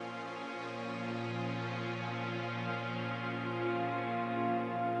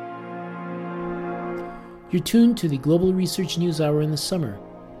You're tuned to the Global Research News Hour in the summer.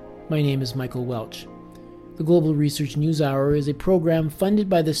 My name is Michael Welch. The Global Research News Hour is a program funded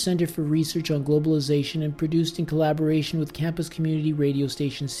by the Center for Research on Globalization and produced in collaboration with campus community radio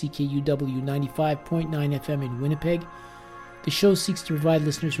station CKUW 95.9 FM in Winnipeg. The show seeks to provide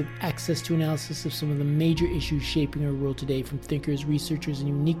listeners with access to analysis of some of the major issues shaping our world today from thinkers, researchers, and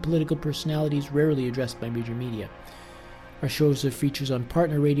unique political personalities rarely addressed by major media. Our shows have features on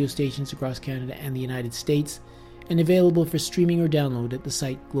partner radio stations across Canada and the United States, and available for streaming or download at the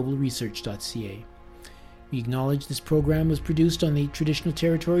site globalresearch.ca. We acknowledge this program was produced on the traditional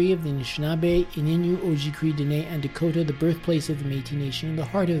territory of the Anishinaabe, Ininu, Ojibwe, Dene, and Dakota, the birthplace of the Métis Nation and the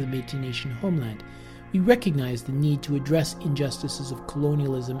heart of the Métis Nation homeland. We recognize the need to address injustices of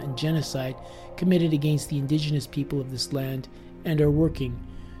colonialism and genocide committed against the Indigenous people of this land and are working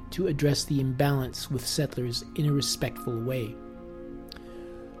to address the imbalance with settlers in a respectful way.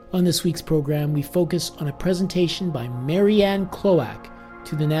 On this week's program, we focus on a presentation by Marianne Klowak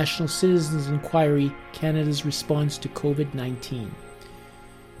to the National Citizens Inquiry, Canada's response to COVID-19.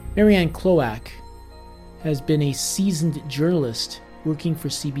 Marianne Klowak has been a seasoned journalist working for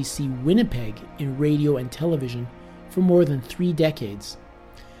CBC Winnipeg in radio and television for more than 3 decades.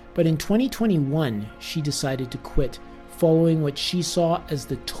 But in 2021, she decided to quit, following what she saw as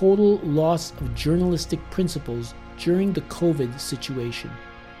the total loss of journalistic principles during the COVID situation.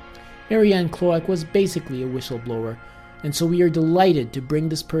 Marianne Klowak was basically a whistleblower, and so we are delighted to bring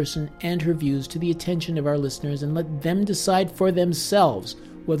this person and her views to the attention of our listeners and let them decide for themselves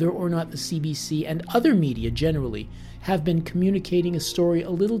whether or not the CBC and other media generally have been communicating a story a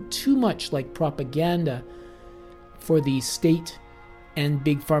little too much like propaganda for the state and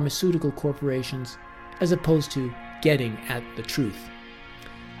big pharmaceutical corporations, as opposed to getting at the truth.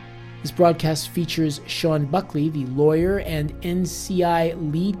 This broadcast features Sean Buckley, the lawyer and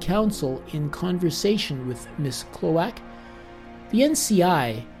NCI lead counsel, in conversation with Ms. Klowak. The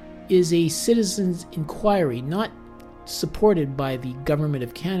NCI is a citizens' inquiry not supported by the Government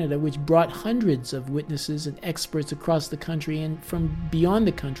of Canada, which brought hundreds of witnesses and experts across the country and from beyond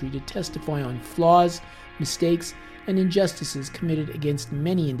the country to testify on flaws, mistakes, and injustices committed against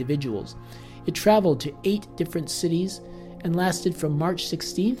many individuals. It traveled to 8 different cities and lasted from March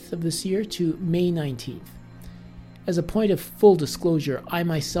 16th of this year to May 19th. As a point of full disclosure, I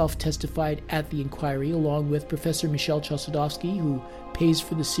myself testified at the inquiry along with Professor Michelle Chossudovsky, who pays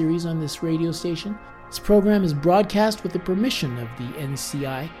for the series on this radio station. This program is broadcast with the permission of the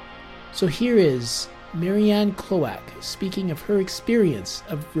NCI. So here is Marianne Klowak speaking of her experience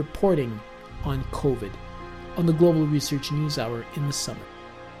of reporting on COVID on the Global Research News Hour in the summer.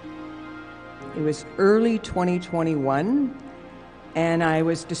 It was early 2021, and I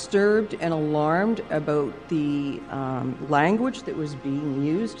was disturbed and alarmed about the language that was being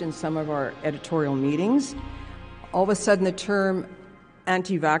used in some of our editorial meetings. All of a sudden, the term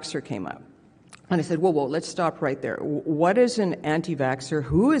anti-vaxxer came up. And I said, whoa, let's stop right there. What is an anti-vaxxer?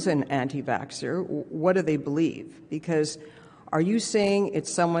 Who is an anti-vaxxer? What do they believe? Because are you saying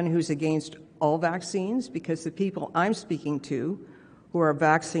it's someone who's against all vaccines? Because the people I'm speaking to who are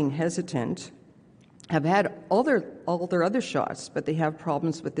vaccine hesitant have had all their other shots, but they have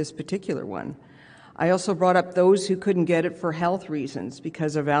problems with this particular one. I also brought up those who couldn't get it for health reasons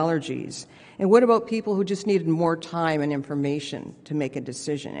because of allergies. And what about people who just needed more time and information to make a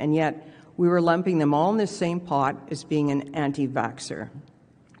decision? And yet we were lumping them all in the same pot as being an anti-vaxxer.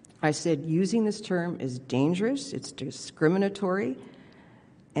 I said using this term is dangerous, it's discriminatory,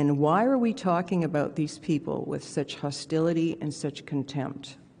 and why are we talking about these people with such hostility and such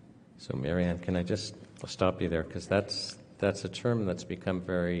contempt? So, Marianne, can I just stop you there? Because that's a term that's become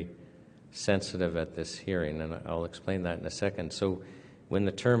very sensitive at this hearing, and I'll explain that in a second. So when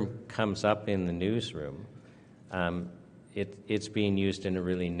the term comes up in the newsroom, it's being used in a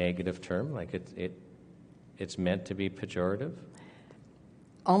really negative term, like it's meant to be pejorative?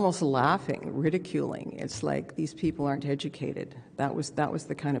 Almost laughing, ridiculing. It's like these people aren't educated. That was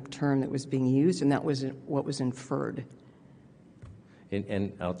the kind of term that was being used, and that was what was inferred.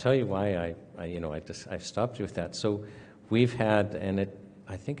 And I'll tell you why I stopped you with that. So we've had,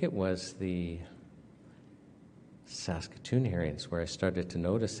 I think it was the Saskatoon hearings where I started to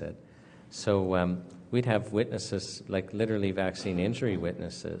notice it. So we'd have witnesses, like literally vaccine injury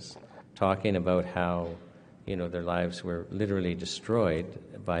witnesses, talking about how their lives were literally destroyed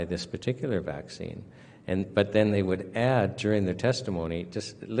by this particular vaccine. But then they would add during their testimony,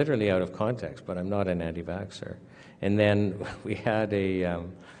 just literally out of context, but I'm not an anti-vaxxer. And then we had a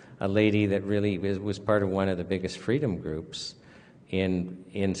lady that really was part of one of the biggest freedom groups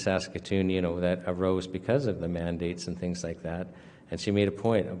in Saskatoon, that arose because of the mandates and things like that. And she made a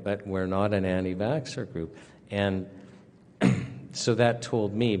point, but we're not an anti-vaxxer group. And so that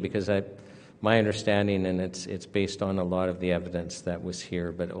told me, because my understanding, and it's based on a lot of the evidence that was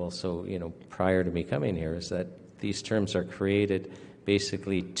here, but also, prior to me coming here, is that these terms are created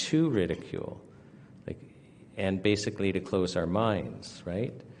basically to ridicule, and basically to close our minds,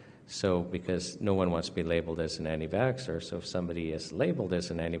 right? So, because no one wants to be labeled as an anti-vaxxer, so if somebody is labeled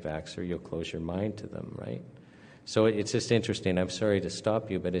as an anti-vaxxer, you'll close your mind to them, right? So it's just interesting. I'm sorry to stop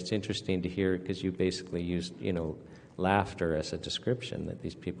you, but it's interesting to hear, because you basically used, laughter as a description, that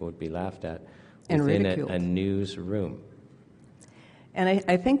these people would be laughed at within a newsroom. And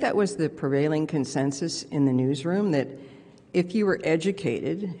I think that was the prevailing consensus in the newsroom, that if you were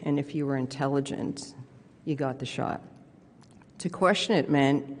educated and if you were intelligent, you got the shot. To question it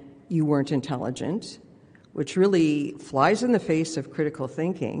meant you weren't intelligent, which really flies in the face of critical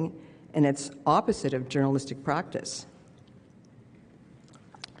thinking, and it's opposite of journalistic practice.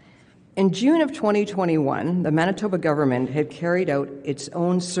 In June of 2021, the Manitoba government had carried out its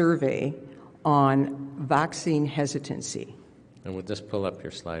own survey on vaccine hesitancy. And we'll just pull up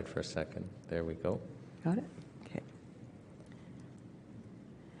your slide for a second. There we go. Got it? Okay.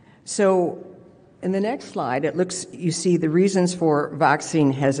 So in the next slide, you see the reasons for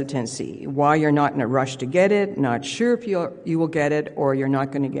vaccine hesitancy, why you're not in a rush to get it, not sure if you will get it, or you're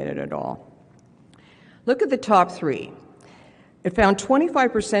not going to get it at all. Look at the top three. It found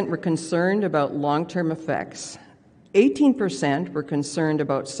 25% were concerned about long-term effects, 18% were concerned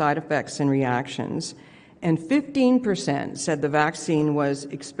about side effects and reactions, and 15% said the vaccine was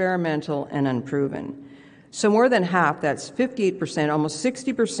experimental and unproven. So more than half, that's 58%, almost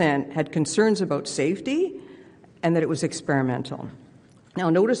 60%, had concerns about safety and that it was experimental. Now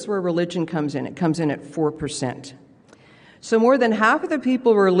notice where religion comes in. It comes in at 4%. So more than half of the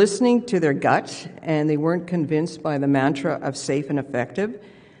people were listening to their gut, and they weren't convinced by the mantra of safe and effective.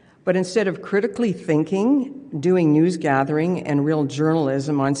 But instead of critically thinking, doing news gathering and real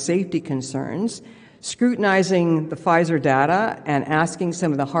journalism on safety concerns, scrutinizing the Pfizer data and asking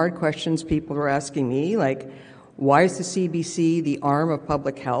some of the hard questions people were asking me, like, why is the CBC the arm of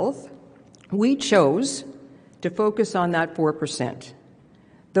public health? We chose to focus on that 4%,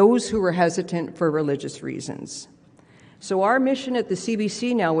 those who were hesitant for religious reasons. So our mission at the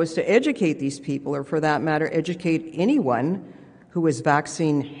CBC now was to educate these people, or for that matter, educate anyone who was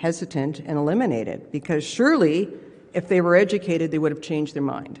vaccine hesitant and eliminate it, because surely if they were educated, they would have changed their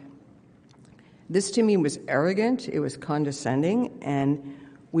mind. This to me was arrogant, it was condescending, and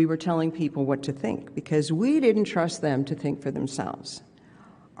we were telling people what to think because we didn't trust them to think for themselves.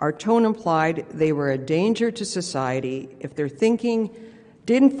 Our tone implied they were a danger to society if their thinking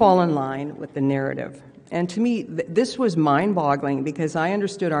didn't fall in line with the narrative. And to me, this was mind-boggling because I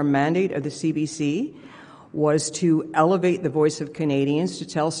understood our mandate of the CBC was to elevate the voice of Canadians, to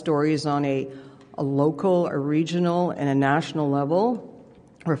tell stories on a local, a regional, and a national level,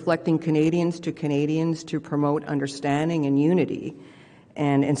 reflecting Canadians to promote understanding and unity.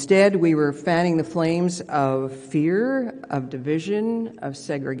 And instead, we were fanning the flames of fear, of division, of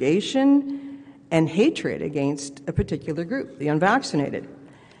segregation, and hatred against a particular group, the unvaccinated.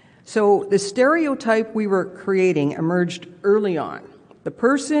 So the stereotype we were creating emerged early on. The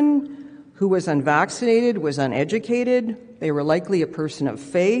person who was unvaccinated was uneducated. They were likely a person of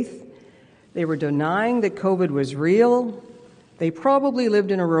faith. They were denying that COVID was real. They probably lived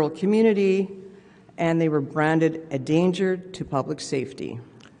in a rural community, and they were branded a danger to public safety.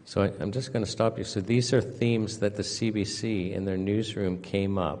 So I'm just going to stop you. So these are themes that the CBC in their newsroom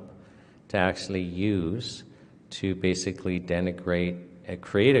came up to actually use to basically denigrate,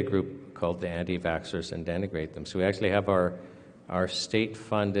 create a group called the anti-vaxxers and denigrate them. So we actually have our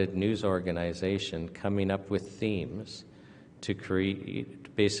state-funded news organization coming up with themes to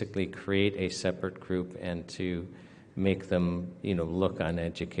basically create a separate group and to make them, look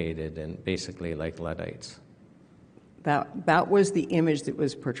uneducated and basically like Luddites. That was the image that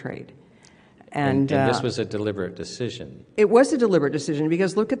was portrayed. And this was a deliberate decision. It was a deliberate decision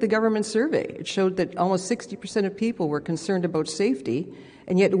because look at the government survey. It showed that almost 60% of people were concerned about safety,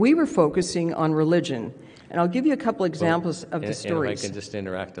 and yet we were focusing on religion. And I'll give you a couple examples of the stories. If I can just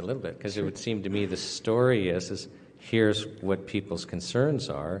interact a little bit, because It would seem to me the story is here's what people's concerns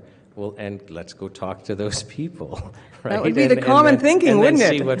are. Well, and let's go talk to those people, right? That would be the common thinking, wouldn't it?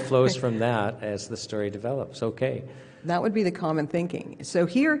 And then see what flows from that as the story develops. Okay. That would be the common thinking. So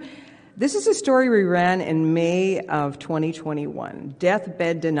here, this is a story we ran in May of 2021.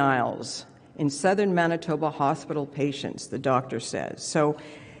 Deathbed denials in southern Manitoba hospital patients, the doctor says. So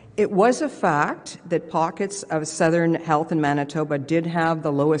It was a fact that pockets of southern health in Manitoba did have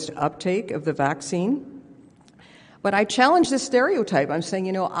the lowest uptake of the vaccine. But I challenge this stereotype. I'm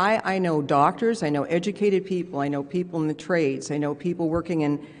saying, I know doctors, I know educated people, I know people in the trades, I know people working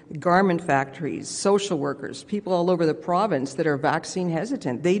in garment factories, social workers, people all over the province that are vaccine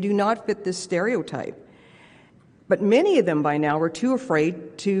hesitant. They do not fit this stereotype. But many of them by now were too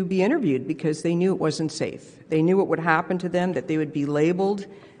afraid to be interviewed because they knew it wasn't safe. They knew what would happen to them, that they would be labeled,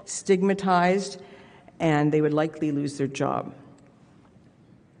 stigmatized, and they would likely lose their job.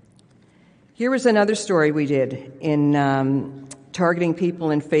 Here was another story we did in targeting people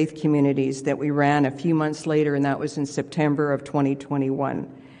in faith communities that we ran a few months later, and that was in September of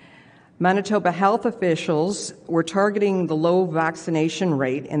 2021. Manitoba health officials were targeting the low vaccination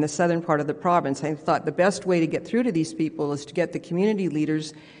rate in the southern part of the province. I thought the best way to get through to these people is to get the community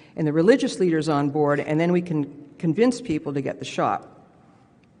leaders and the religious leaders on board, and then we can convince people to get the shot.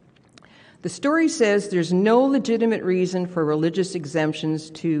 The story says there's no legitimate reason for religious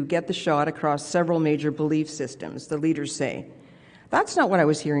exemptions to get the shot across several major belief systems, the leaders say. That's not what I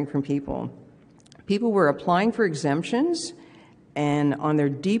was hearing from people. People were applying for exemptions and on their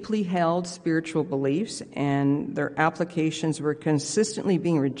deeply held spiritual beliefs, and their applications were consistently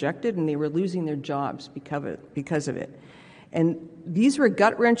being rejected, and they were losing their jobs because of it. And these were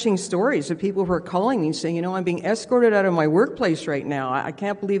gut-wrenching stories of people who are calling me and saying, I'm being escorted out of my workplace right now. I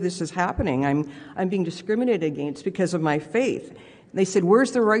can't believe this is happening. I'm being discriminated against because of my faith. And they said,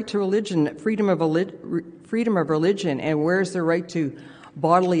 where's the right to religion, freedom of religion, and where's the right to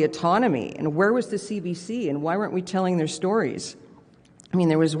bodily autonomy? And where was the CBC, and why weren't we telling their stories?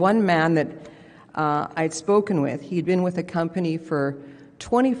 There was one man that I'd spoken with. He'd been with a company for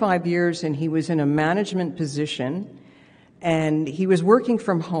 25 years, and he was in a management position. And he was working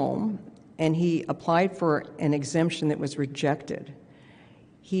from home, and he applied for an exemption that was rejected.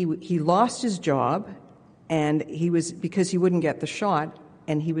 He lost his job, and because he wouldn't get the shot,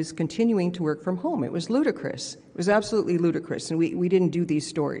 and he was continuing to work from home. It was ludicrous. It was absolutely ludicrous, and we didn't do these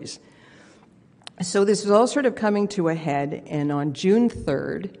stories. So this was all sort of coming to a head, and on June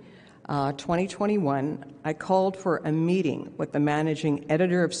 3rd, 2021, I called for a meeting with the managing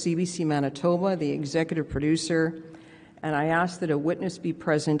editor of CBC Manitoba, the executive producer, and I asked that a witness be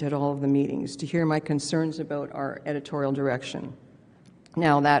present at all of the meetings to hear my concerns about our editorial direction.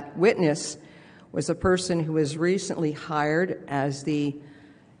 Now, that witness was a person who was recently hired as the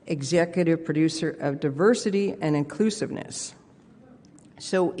executive producer of diversity and inclusiveness.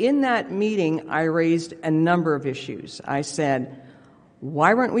 So in that meeting, I raised a number of issues. I said,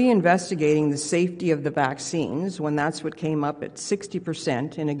 why weren't we investigating the safety of the vaccines when that's what came up at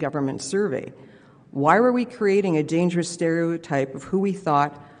 60% in a government survey? Why were we creating a dangerous stereotype of who we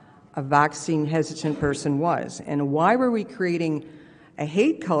thought a vaccine-hesitant person was? And why were we creating a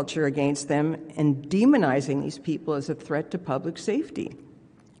hate culture against them and demonizing these people as a threat to public safety?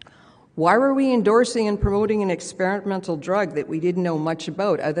 Why were we endorsing and promoting an experimental drug that we didn't know much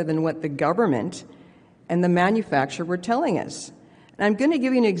about other than what the government and the manufacturer were telling us? And I'm going to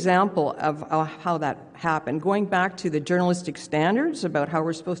give you an example of how that happened, going back to the journalistic standards about how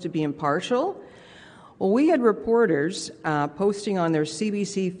we're supposed to be impartial. Well, we had reporters posting on their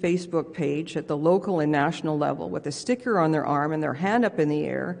CBC Facebook page at the local and national level with a sticker on their arm and their hand up in the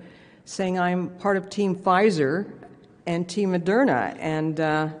air saying, I'm part of Team Pfizer and Team Moderna, and,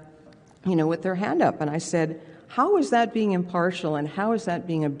 with their hand up. And I said, how is that being impartial and how is that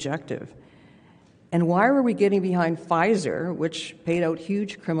being objective? And why were we getting behind Pfizer, which paid out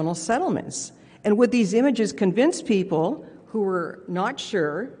huge criminal settlements? And would these images convince people who were not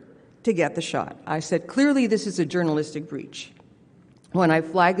sure to get the shot? I said, clearly this is a journalistic breach. When I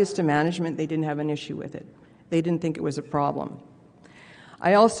flagged this to management, they didn't have an issue with it. They didn't think it was a problem.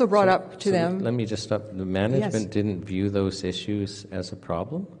 I also brought up to them... Let me just stop. The management Yes. didn't view those issues as a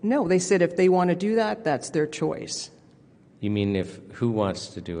problem? No, they said if they want to do that, that's their choice. You mean who wants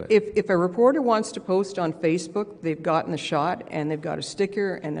to do it? If a reporter wants to post on Facebook, they've gotten the shot and they've got a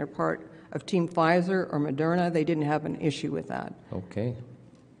sticker and they're part of Team Pfizer or Moderna, they didn't have an issue with that. Okay.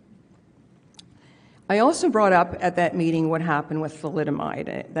 I also brought up at that meeting what happened with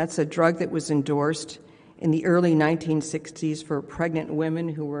thalidomide. That's a drug that was endorsed in the early 1960s for pregnant women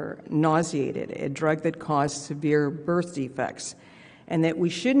who were nauseated, a drug that caused severe birth defects, and that we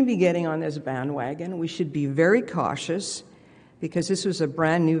shouldn't be getting on this bandwagon. We should be very cautious because this was a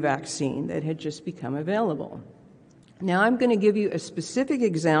brand new vaccine that had just become available. Now I'm going to give you a specific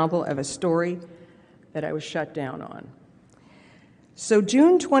example of a story that I was shut down on. So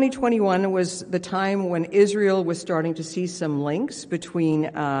June 2021 was the time when Israel was starting to see some links between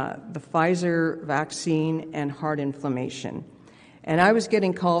the Pfizer vaccine and heart inflammation. And I was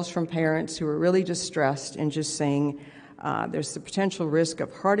getting calls from parents who were really distressed and just saying, there's the potential risk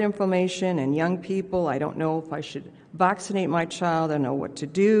of heart inflammation in young people. I don't know if I should vaccinate my child. I don't know what to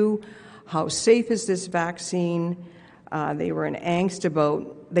do. How safe is this vaccine? They were in angst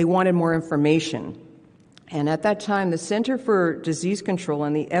about, they wanted more information. And at that time, the Center for Disease Control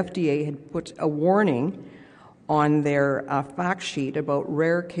and the FDA had put a warning on their fact sheet about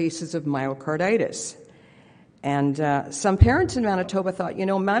rare cases of myocarditis. And some parents in Manitoba thought,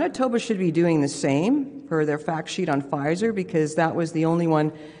 Manitoba should be doing the same for their fact sheet on Pfizer, because that was the only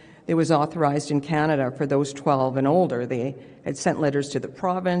one that was authorized in Canada for those 12 and older. They had sent letters to the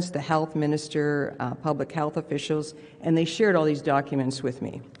province, the health minister, public health officials, and they shared all these documents with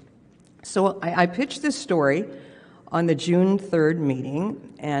me. So I pitched this story on the June 3rd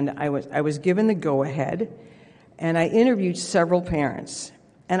meeting, and I was given the go-ahead, and I interviewed several parents.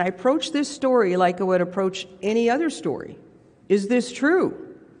 And I approached this story like I would approach any other story. Is this true?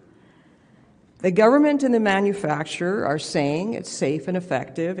 The government and the manufacturer are saying it's safe and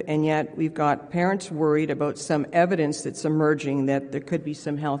effective, and yet we've got parents worried about some evidence that's emerging that there could be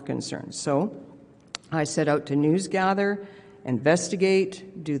some health concerns. So I set out to newsgather,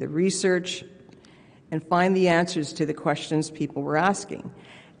 investigate, do the research, and find the answers to the questions people were asking.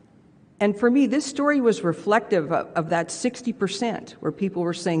 And for me, this story was reflective of that 60% where people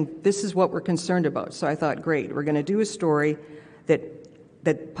were saying, this is what we're concerned about. So I thought, great, we're going to do a story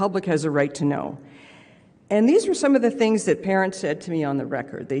that public has a right to know. And these were some of the things that parents said to me on the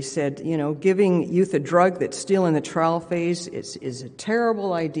record. They said, giving youth a drug that's still in the trial phase is a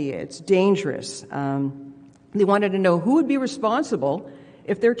terrible idea. It's dangerous. They wanted to know who would be responsible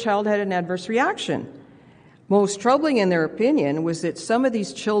if their child had an adverse reaction. Most troubling, in their opinion, was that some of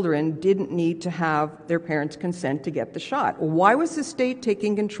these children didn't need to have their parents' consent to get the shot. Why was the state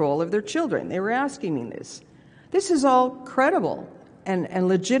taking control of their children? They were asking me this. This is all credible and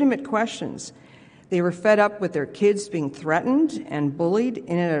legitimate questions. They were fed up with their kids being threatened and bullied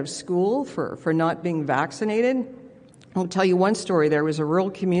in and out of school for not being vaccinated. I'll tell you one story. There was a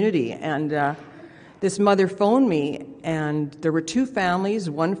rural community, and this mother phoned me, and there were two families.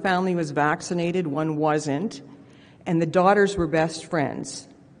 One family was vaccinated, one wasn't, and the daughters were best friends.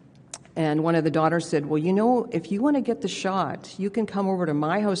 And one of the daughters said, well, if you want to get the shot, you can come over to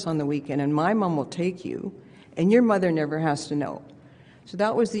my house on the weekend, and my mom will take you, and your mother never has to know. So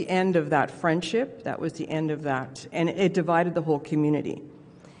that was the end of that friendship. That was the end of that, and it divided the whole community.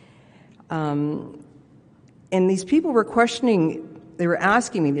 And these people were questioning. They were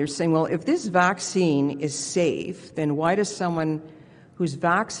asking me, they were saying, well, if this vaccine is safe, then why does someone who's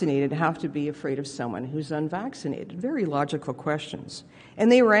vaccinated have to be afraid of someone who's unvaccinated? Very logical questions.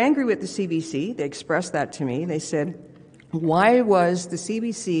 And they were angry with the CBC. They expressed that to me. They said, why was the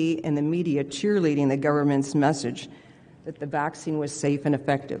CBC and the media cheerleading the government's message that the vaccine was safe and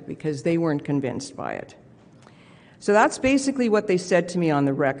effective? Because they weren't convinced by it. So that's basically what they said to me on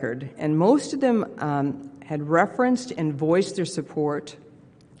the record. And most of them had referenced and voiced their support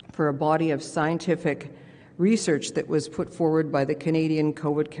for a body of scientific research that was put forward by the Canadian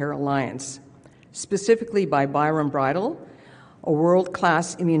COVID Care Alliance, specifically by Byron Bridle, a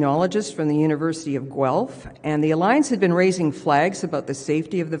world-class immunologist from the University of Guelph. And the Alliance had been raising flags about the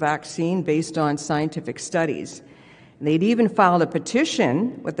safety of the vaccine based on scientific studies. And they'd even filed a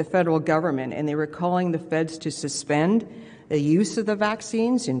petition with the federal government, and they were calling the feds to suspend the use of the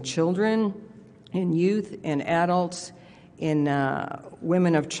vaccines in children, in youth, in adults, in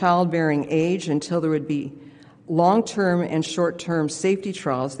women of childbearing age, until there would be long-term and short-term safety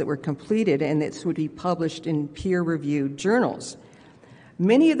trials that were completed, and this would be published in peer-reviewed journals.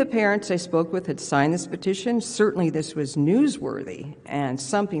 Many of the parents I spoke with had signed this petition. Certainly this was newsworthy and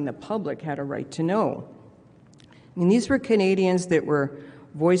something the public had a right to know. I mean, these were Canadians that were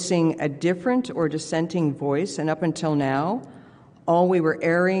voicing a different or dissenting voice, and up until now, all we were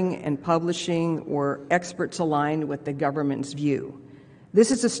airing and publishing were experts aligned with the government's view. This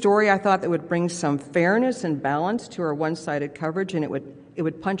is a story I thought that would bring some fairness and balance to our one-sided coverage, and it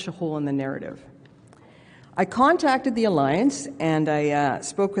would punch a hole in the narrative. I contacted the Alliance, and I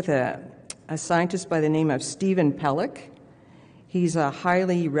spoke with a scientist by the name of Stephen Pellick. He's a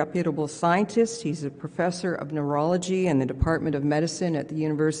highly reputable scientist. He's a professor of neurology in the Department of Medicine at the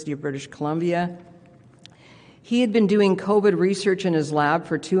University of British Columbia. He had been doing COVID research in his lab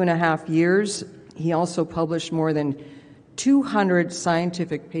for 2.5 years. He also published more than 200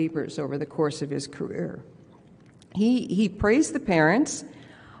 scientific papers over the course of his career. He praised the parents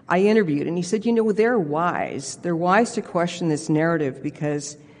I interviewed, and he said, they're wise. They're wise to question this narrative,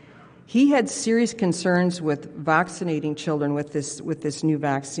 because he had serious concerns with vaccinating children with this new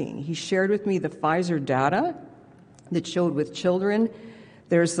vaccine. He shared with me the Pfizer data that showed with children,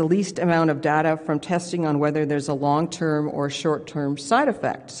 there's the least amount of data from testing on whether there's a long-term or short-term side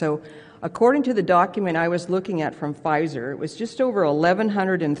effect. So according to the document I was looking at from Pfizer, it was just over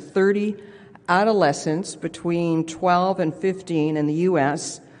 1,130 adolescents between 12 and 15 in the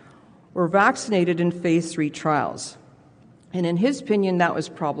U.S. were vaccinated in phase 3 trials. And in his opinion, that was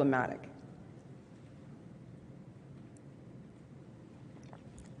problematic.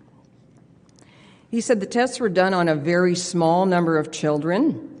 He said the tests were done on a very small number of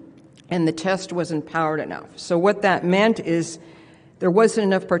children, and the test wasn't powered enough. So what that meant is there wasn't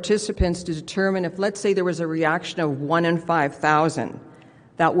enough participants to determine if, let's say, there was a reaction of 1 in 5,000,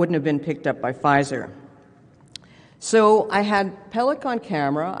 that wouldn't have been picked up by Pfizer. So I had Pellic on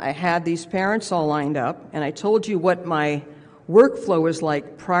camera, I had these parents all lined up, and I told you what my workflow was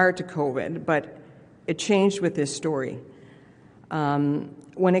like prior to COVID, but it changed with this story.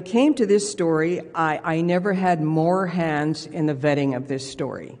 When it came to this story, I never had more hands in the vetting of this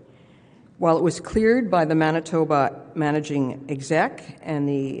story. While it was cleared by the Manitoba managing exec and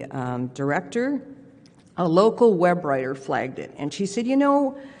the director, a local web writer flagged it. And she said,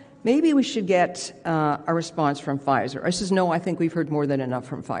 maybe we should get a response from Pfizer. I says, no, I think we've heard more than enough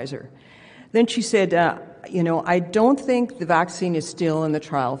from Pfizer. Then she said, I don't think the vaccine is still in the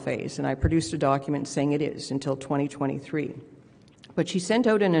trial phase. And I produced a document saying it is until 2023. But she sent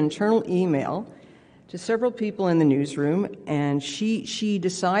out an internal email to several people in the newsroom, and she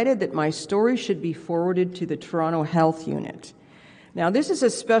decided that my story should be forwarded to the Toronto Health Unit. Now, this is a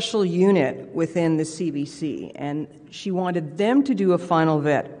special unit within the CBC, and she wanted them to do a final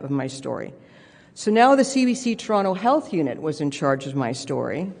vet of my story. So now the CBC Toronto Health Unit was in charge of my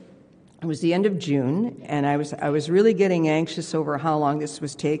story. It was the end of June, and I was really getting anxious over how long this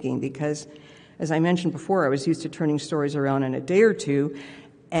was taking because, as I mentioned before, I was used to turning stories around in a day or two,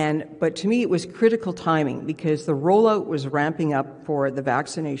 but to me it was critical timing because the rollout was ramping up for the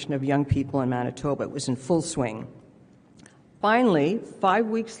vaccination of young people in Manitoba. It was in full swing. Finally, 5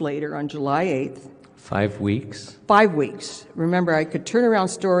 weeks later, on July 8th... 5 weeks? 5 weeks. Remember, I could turn around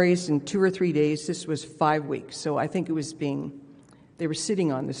stories in 2 or 3 days. This was 5 weeks, so I think it was they were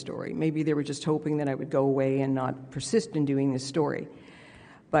sitting on the story. Maybe they were just hoping that I would go away and not persist in doing this story.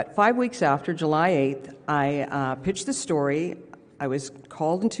 But 5 weeks after, July 8th, I pitched the story. I was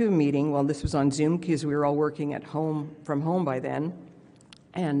called into a meeting. Well, this was on Zoom because we were all working from home by then.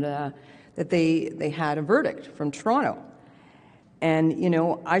 And that they had a verdict from Toronto. And,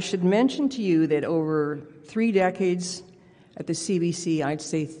 I should mention to you that over 3 decades at the CBC, I'd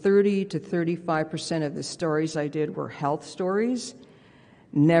say 30 to 35% of the stories I did were health stories.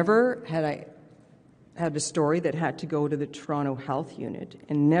 Never had I had a story that had to go to the Toronto Health Unit,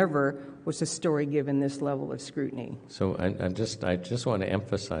 and never was a story given this level of scrutiny. So I just want to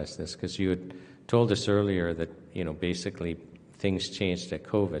emphasize this because you had told us earlier that basically things changed at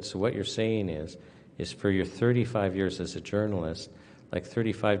COVID. So what you're saying is for your 35 years as a journalist, like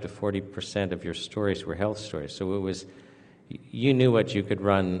 35 to 40% of your stories were health stories. So it was you knew what you could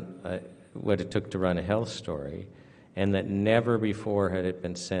run, what it took to run a health story, and that never before had it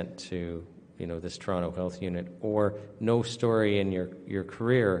been sent to this Toronto Health Unit, or no story in your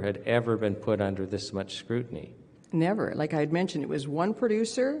career had ever been put under this much scrutiny. Never. Like I had mentioned, it was one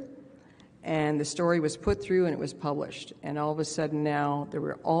producer, and the story was put through and it was published. And all of a sudden now there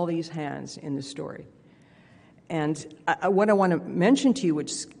were all these hands in the story. And what I want to mention to you,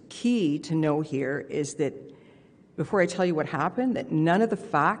 which is key to know here, is that before I tell you what happened, that none of the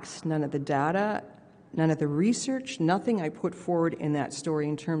facts, none of the data, none of the research, nothing I put forward in that story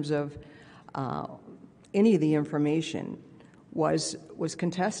in terms of any of the information was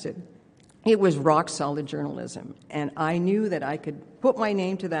contested. It was rock-solid journalism, and I knew that I could put my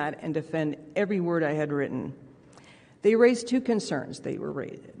name to that and defend every word I had written. They raised 2 concerns that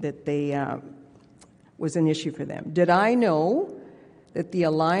was an issue for them. Did I know that the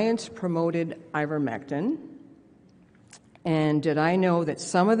Alliance promoted ivermectin? And did I know that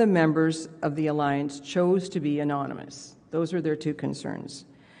some of the members of the Alliance chose to be anonymous? Those were their 2 concerns.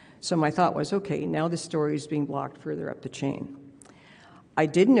 So my thought was, okay, now the story is being blocked further up the chain. I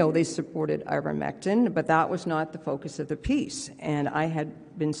did know they supported ivermectin, but that was not the focus of the piece. And I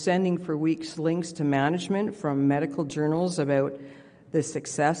had been sending for weeks links to management from medical journals about the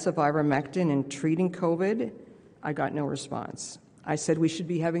success of ivermectin in treating COVID. I got no response. I said we should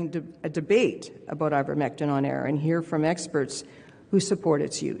be having a debate about ivermectin on air and hear from experts who support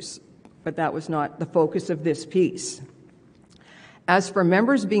its use. But that was not the focus of this piece. As for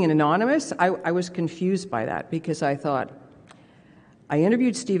members being anonymous, I was confused by that because I thought, I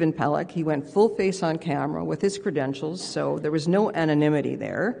interviewed Stephen Pellic. He went full face on camera with his credentials, so there was no anonymity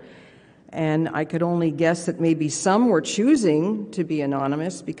there. And I could only guess that maybe some were choosing to be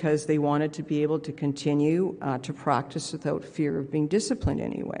anonymous because they wanted to be able to continue to practice without fear of being disciplined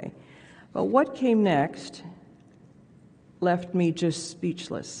anyway. But what came next left me just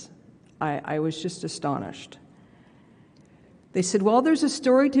speechless. I was just astonished. They said, well, there's a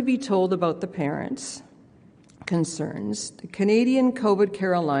story to be told about the parents' concerns. The Canadian COVID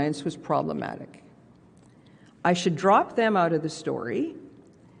Care Alliance was problematic. I should drop them out of the story,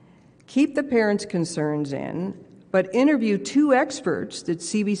 keep the parents' concerns in, but interview 2 experts that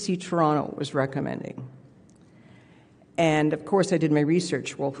CBC Toronto was recommending. And of course, I did my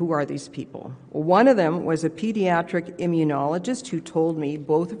research. Well, who are these people? Well, one of them was a pediatric immunologist who told me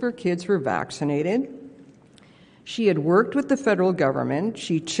both of her kids were vaccinated. She had worked with the federal government.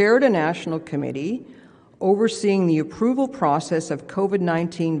 She chaired a national committee overseeing the approval process of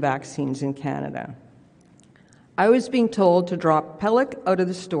COVID-19 vaccines in Canada. I was being told to drop Pellick out of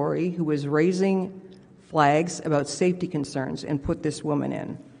the story, who was raising flags about safety concerns, and put this woman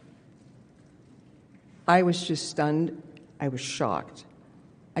in. I was just stunned. I was shocked.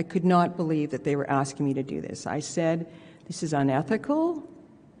 I could not believe that they were asking me to do this. I said, this is unethical.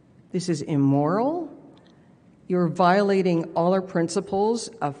 This is immoral. You're violating all our principles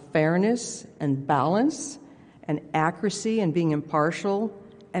of fairness and balance and accuracy and being impartial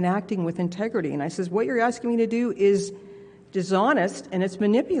and acting with integrity. And I says, what you're asking me to do is dishonest and it's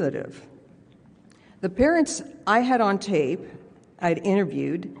manipulative. The parents I had on tape, I'd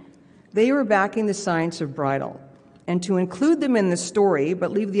interviewed, they were backing the science of bridal. And to include them in the story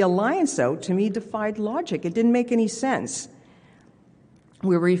but leave the alliance out, to me, defied logic. It didn't make any sense.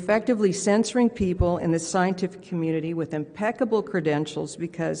 We were effectively censoring people in the scientific community with impeccable credentials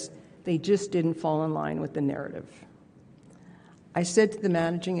because they just didn't fall in line with the narrative. I said to the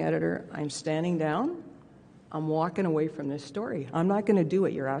managing editor, I'm standing down. I'm walking away from this story. I'm not going to do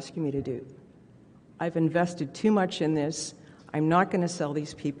what you're asking me to do. I've invested too much in this. I'm not going to sell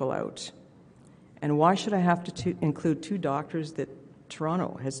these people out. And why should I have to include 2 doctors that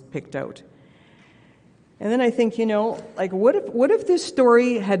Toronto has picked out? And then I think, like, what if this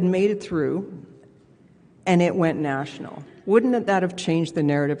story had made it through and it went national? Wouldn't that have changed the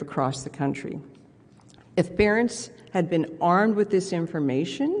narrative across the country? If parents had been armed with this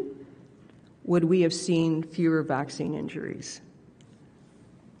information, would we have seen fewer vaccine injuries?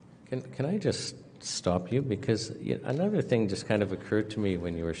 Can I just stop you? Because another thing just kind of occurred to me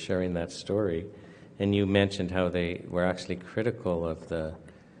when you were sharing that story, and you mentioned how they were actually critical of the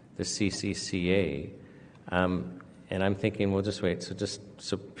CCCA. And I'm thinking, well, just wait,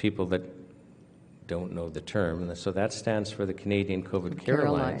 so people that don't know the term, so that stands for the Canadian COVID Care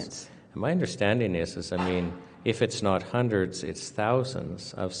Alliance. And my understanding is, if it's not hundreds, it's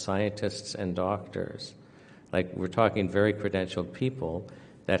thousands of scientists and doctors. Like, we're talking very credentialed people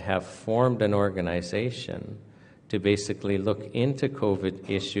that have formed an organization to basically look into COVID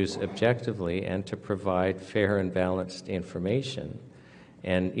issues objectively and to provide fair and balanced information.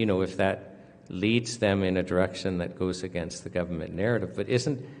 And, if that leads them in a direction that goes against the government narrative, but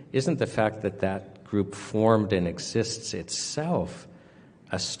isn't the fact that that group formed and exists itself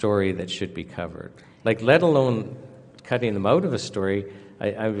a story that should be covered? Like, let alone cutting them out of a story,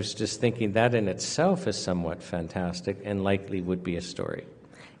 I was just thinking that in itself is somewhat fantastic and likely would be a story.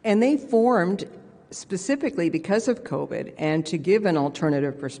 And they formed specifically because of COVID and to give an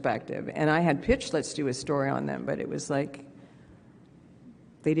alternative perspective. And I had pitched, let's do a story on them, but it was like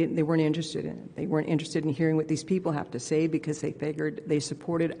they weren't interested in it. They weren't interested in hearing what these people have to say because they figured they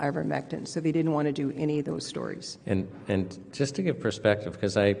supported ivermectin, so they didn't want to do any of those stories. And just to give perspective,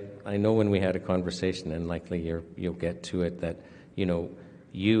 because I know when we had a conversation, and likely you'll get to it, that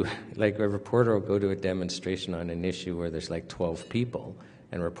you, like a reporter, will go to a demonstration on an issue where there's like 12 people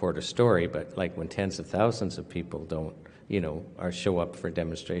and report a story, but like when tens of thousands of people don't, or show up for a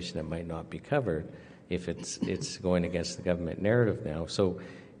demonstration, it might not be covered if it's going against the government narrative now. So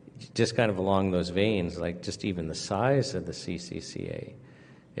just kind of along those veins, like just even the size of the CCCA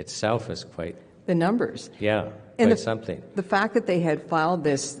itself is quite... The numbers. Yeah, and something. The fact that they had filed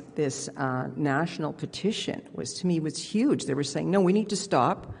this national petition was huge. They were saying, no, we need to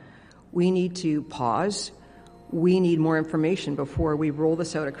stop. We need to pause. We need more information before we roll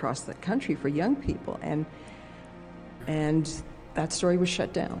this out across the country for young people. And that story was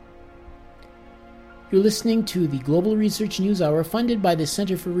shut down. You're listening to the Global Research News Hour, funded by the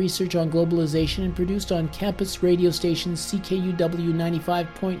Center for Research on Globalization and produced on campus radio station CKUW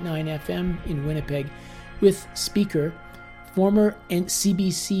 95.9 FM in Winnipeg, with speaker, former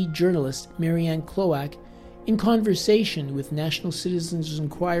CBC journalist Marianne Klowak, in conversation with National Citizens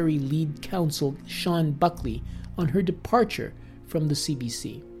Inquiry lead counsel Sean Buckley on her departure from the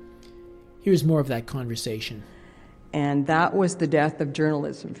CBC. Here's more of that conversation. And that was the death of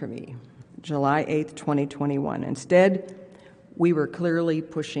journalism for me, July 8th, 2021. Instead, we were clearly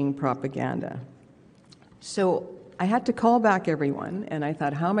pushing propaganda. So I had to call back everyone, and I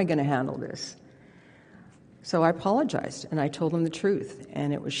thought, how am I going to handle this? So I apologized, and I told them the truth,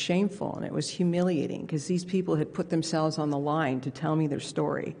 and it was shameful, and it was humiliating, because these people had put themselves on the line to tell me their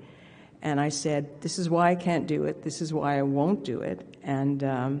story. And I said, this is why I can't do it, this is why I won't do it,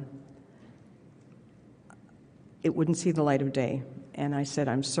 and it wouldn't see the light of day. And I said,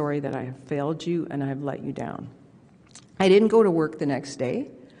 I'm sorry that I have failed you and I have let you down. I didn't go to work the next day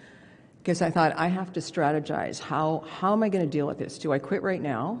because I thought I have to strategize. How am I going to deal with this? Do I quit right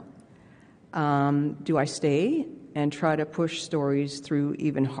now? Do I stay and try to push stories through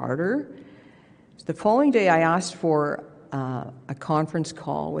even harder? So the following day, I asked for a conference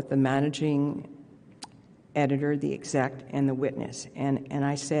call with the managing editor, the exec, and the witness. And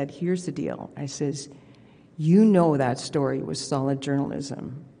I said, here's the deal. I says, you know that story was solid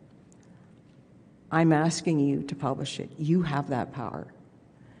journalism. I'm asking you to publish it. You have that power.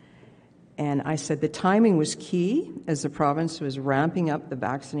 And I said the timing was key as the province was ramping up the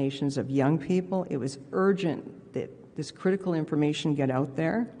vaccinations of young people. It was urgent that this critical information get out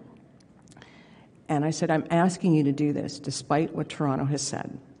there. And I said, I'm asking you to do this despite what Toronto has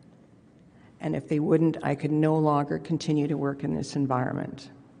said. And if they wouldn't, I could no longer continue to work in this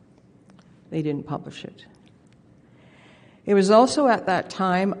environment. They didn't publish it. It was also at that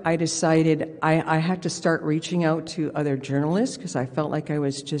time I decided I had to start reaching out to other journalists because I felt like I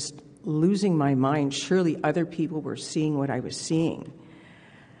was just losing my mind. Surely other people were seeing what I was seeing.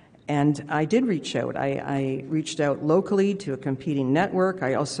 And I did reach out. I reached out locally to a competing network.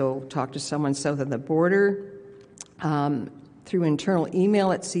 I also talked to someone south of the border. Through internal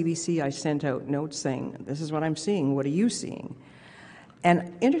email at CBC, I sent out notes saying, this is what I'm seeing. What are you seeing?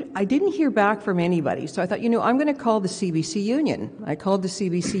 And I didn't hear back from anybody, so I thought, I'm going to call the CBC union. I called the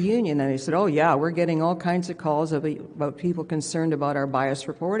CBC union, and they said, oh, yeah, we're getting all kinds of calls about people concerned about our bias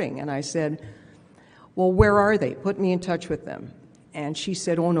reporting. And I said, well, where are they? Put me in touch with them. And she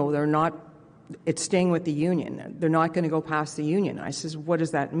said, oh, no, they're not. It's staying with the union. They're not going to go past the union. I says, what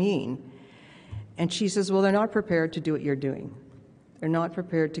does that mean? And she says, well, they're not prepared to do what you're doing. They're not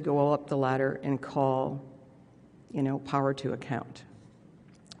prepared to go all up the ladder and call, power to account.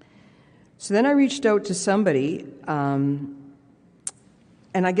 So then I reached out to somebody, and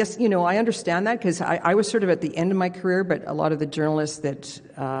I guess, I understand that because I was sort of at the end of my career, but a lot of the journalists that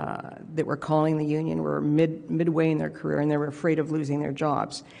were calling the union were midway in their career, and they were afraid of losing their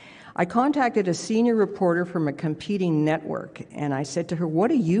jobs. I contacted a senior reporter from a competing network, and I said to her, what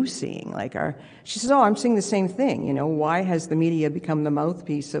are you seeing? She says, oh, I'm seeing the same thing. Why has the media become the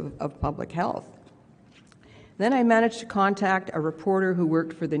mouthpiece of public health? Then I managed to contact a reporter who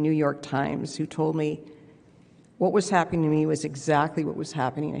worked for the New York Times who told me what was happening to me was exactly what was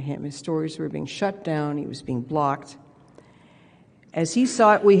happening to him. His stories were being shut down. He was being blocked. As he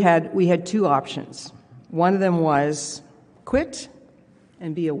saw it, we had two options. One of them was quit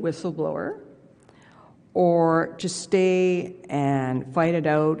and be a whistleblower, or just stay and fight it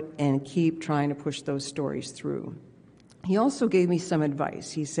out and keep trying to push those stories through. He also gave me some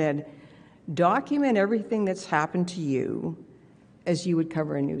advice. He said, document everything that's happened to you as you would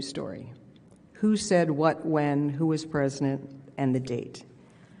cover a news story. Who said what, when, who was president, and the date.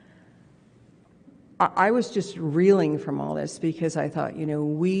 I was just reeling from all this because I thought,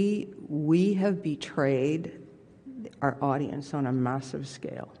 we have betrayed our audience on a massive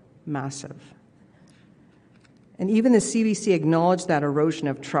scale. Massive. And even the CBC acknowledged that erosion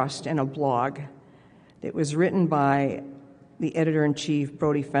of trust in a blog that was written by the editor-in-chief,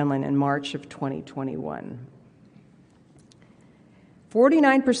 Brodie Fenlon, in March of 2021.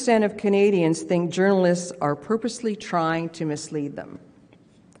 49% of Canadians think journalists are purposely trying to mislead them.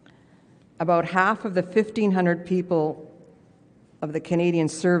 About half of the 1,500 people of the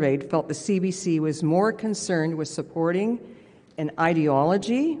Canadians surveyed felt the CBC was more concerned with supporting an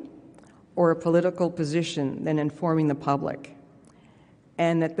ideology or a political position than informing the public,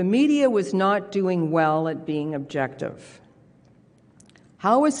 and that the media was not doing well at being objective.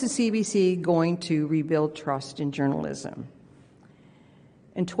 How is the CBC going to rebuild trust in journalism?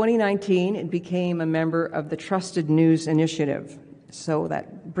 In 2019, it became a member of the Trusted News Initiative, so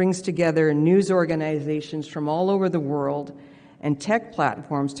that brings together news organizations from all over the world and tech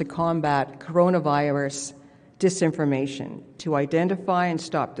platforms to combat coronavirus disinformation, to identify and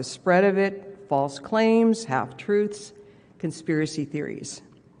stop the spread of it, false claims, half-truths, conspiracy theories.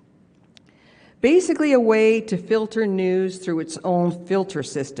 Basically a way to filter news through its own filter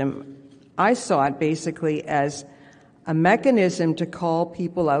system. I saw it basically as a mechanism to call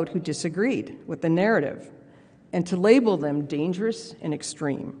people out who disagreed with the narrative and to label them dangerous and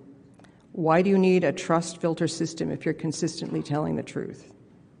extreme. Why do you need a trust filter system if you're consistently telling the truth?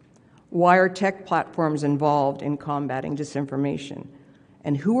 Why are tech platforms involved in combating disinformation?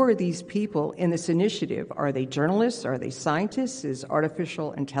 And who are these people in this initiative? Are they journalists? Are they scientists? Is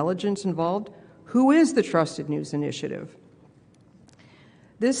artificial intelligence involved? Who is the Trusted News Initiative?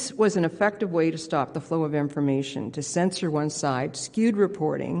 This was an effective way to stop the flow of information, to censor one side, skewed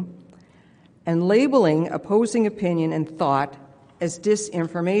reporting, and labeling opposing opinion and thought as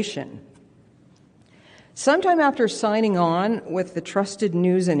disinformation. Sometime after signing on with the Trusted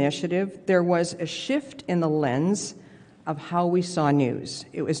News Initiative, there was a shift in the lens of how we saw news.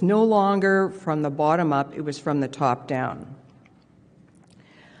 It was no longer from the bottom up, it was from the top down.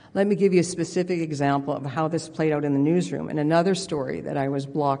 Let me give you a specific example of how this played out in the newsroom and another story that I was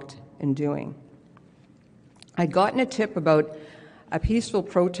blocked in doing. I'd gotten a tip about a peaceful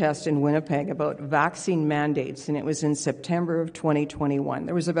protest in Winnipeg about vaccine mandates, and it was in September of 2021.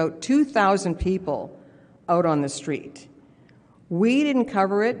 There was about 2,000 people out on the street. We didn't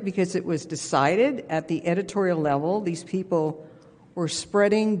cover it because it was decided at the editorial level these people were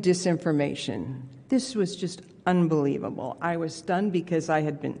spreading disinformation. This was just unbelievable. I was stunned because I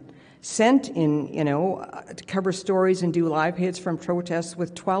had been sent in, to cover stories and do live hits from protests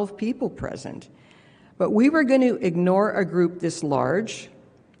with 12 people present. But we were going to ignore a group this large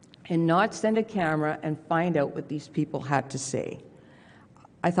and not send a camera and find out what these people had to say.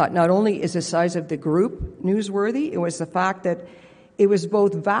 I thought not only is the size of the group newsworthy, it was the fact that it was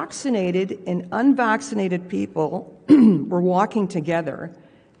both vaccinated and unvaccinated people were walking together,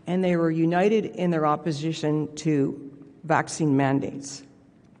 and they were united in their opposition to vaccine mandates.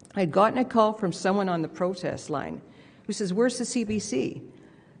 I'd gotten a call from someone on the protest line who says, "Where's the CBC?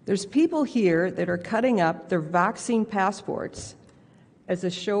 There's people here that are cutting up their vaccine passports as a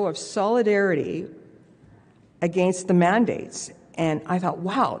show of solidarity against the mandates." And I thought,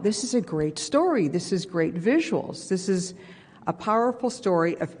 wow, this is a great story. This is great visuals. This is a powerful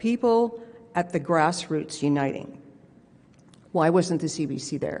story of people at the grassroots uniting. Why wasn't the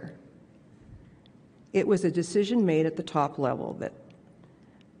CBC there? It was a decision made at the top level that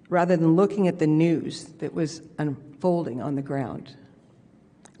rather than looking at the news that was unfolding on the ground.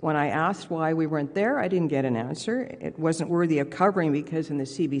 When I asked why we weren't there, I didn't get an answer. It wasn't worthy of covering because in the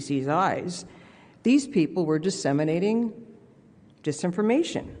CBC's eyes, these people were disseminating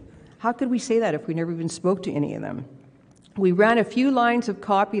disinformation. How could we say that if we never even spoke to any of them? We ran a few lines of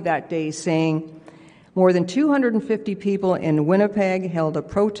copy that day saying more than 250 people in Winnipeg held a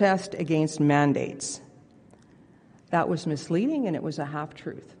protest against mandates. That was misleading and it was a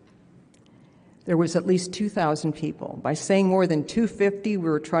half-truth. There was at least 2,000 people. By saying more than 250, we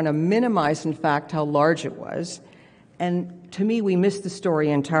were trying to minimize, in fact, how large it was. And to me, we missed the story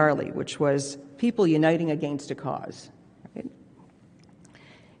entirely, which was people uniting against a cause.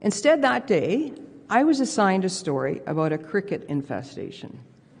 Instead, that day, I was assigned a story about a cricket infestation.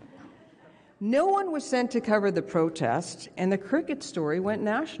 No one was sent to cover the protest, and the cricket story went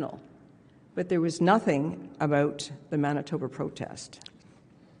national. But there was nothing about the Manitoba protest.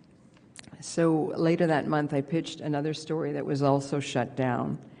 So later that month, I pitched another story that was also shut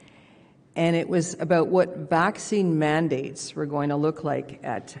down. And it was about what vaccine mandates were going to look like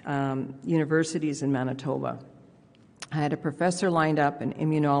at universities in Manitoba. I had a professor lined up, an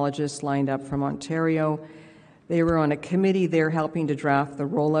immunologist lined up from Ontario. They were on a committee there helping to draft the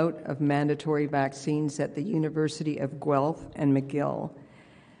rollout of mandatory vaccines at the University of Guelph and McGill.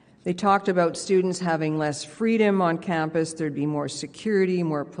 They talked about students having less freedom on campus. There'd be more security,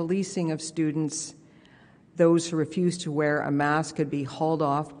 more policing of students. Those who refused to wear a mask could be hauled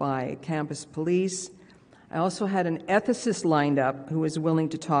off by campus police. I also had an ethicist lined up who was willing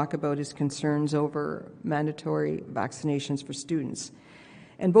to talk about his concerns over mandatory vaccinations for students.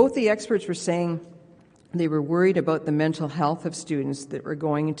 And both the experts were saying they were worried about the mental health of students that were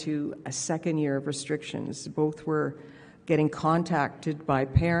going into a second year of restrictions. Both were getting contacted by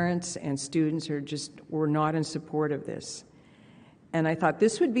parents and students who just were not in support of this. And I thought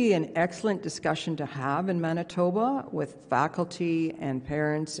this would be an excellent discussion to have in Manitoba with faculty and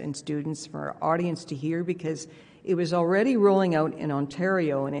parents and students for our audience to hear, because it was already rolling out in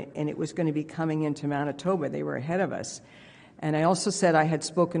Ontario and it was going to be coming into Manitoba. They were ahead of us. And I also said I had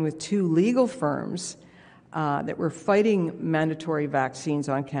spoken with 2 legal firms that were fighting mandatory vaccines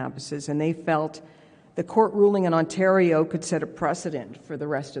on campuses, and they felt the court ruling in Ontario could set a precedent for the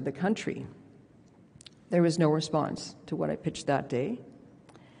rest of the country. There was no response to what I pitched that day.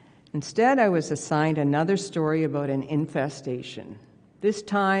 Instead, I was assigned another story about an infestation. This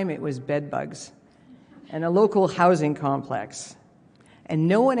time, it was bed bugs. and a local housing complex. And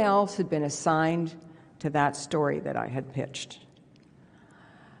no one else had been assigned to that story that I had pitched.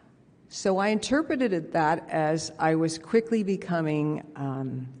 So I interpreted that as I was quickly becoming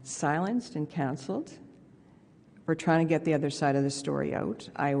silenced and canceled for trying to get the other side of the story out.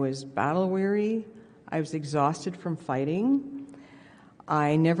 I was battle-weary. I was exhausted from fighting.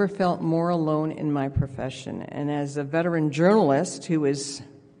 I never felt more alone in my profession. And as a veteran journalist who is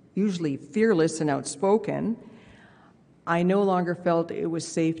usually fearless and outspoken, I no longer felt it was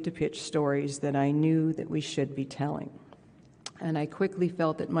safe to pitch stories that I knew that we should be telling. And I quickly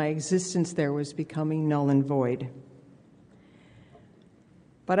felt that my existence there was becoming null and void.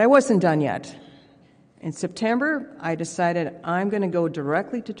 But I wasn't done yet. In September, I decided I'm going to go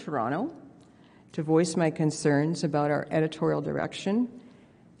directly to Toronto to voice my concerns about our editorial direction,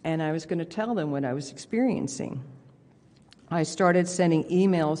 and I was going to tell them what I was experiencing. I started sending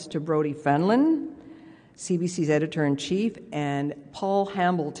emails to Brodie Fenlon, CBC's editor-in-chief, and Paul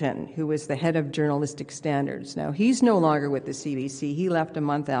Hambleton, who was the head of journalistic standards. Now, he's no longer with the CBC. He left a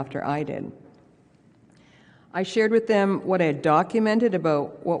month after I did. I shared with them what I had documented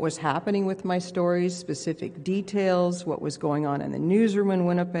about what was happening with my stories, specific details, what was going on in the newsroom in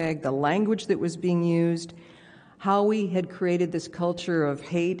Winnipeg, the language that was being used, how we had created this culture of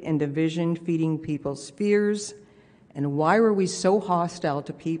hate and division, feeding people's fears, and why were we so hostile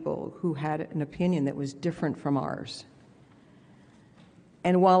to people who had an opinion that was different from ours.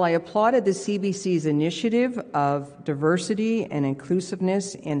 And while I applauded the CBC's initiative of diversity and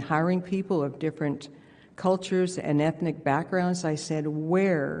inclusiveness in hiring people of different cultures and ethnic backgrounds, I said,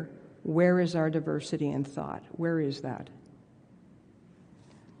 where is our diversity in thought? Where is that?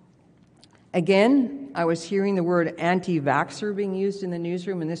 Again, I was hearing the word anti-vaxxer being used in the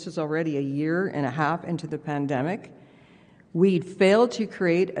newsroom, and this is already a year and a half into the pandemic. We'd failed to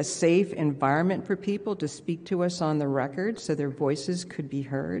create a safe environment for people to speak to us on the record so their voices could be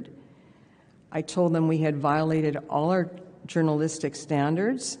heard. I told them we had violated all our journalistic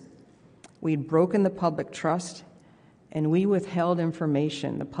standards. We'd broken the public trust, and we withheld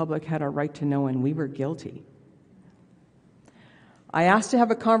information the public had a right to know, and we were guilty. I asked to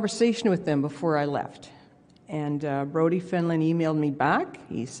have a conversation with them before I left, and Brodie Fenlon emailed me back.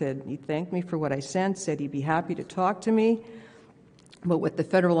 He said he thanked me for what I sent, said he'd be happy to talk to me, but with the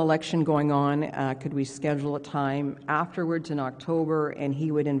federal election going on, could we schedule a time afterwards in October, and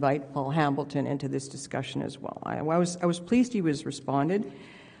he would invite Paul Hambleton into this discussion as well. I was pleased he was responded.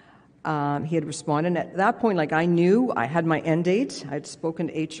 He had responded. And at that point, I knew I had my end date. I'd spoken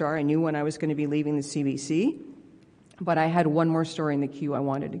to HR. I knew when I was going to be leaving the CBC. But I had one more story in the queue I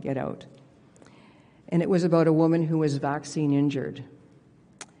wanted to get out. And it was about a woman who was vaccine injured.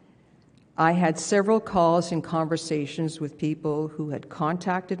 I had several calls and conversations with people who had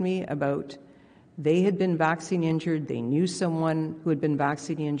contacted me about they had been vaccine injured, they knew someone who had been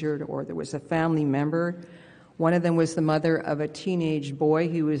vaccine injured, or there was a family member. One of them was the mother of a teenage boy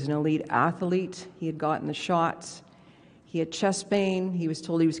who was an elite athlete. He had gotten the shots. He had chest pain. He was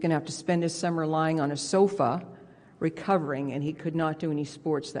told he was going to have to spend his summer lying on a sofa recovering, and he could not do any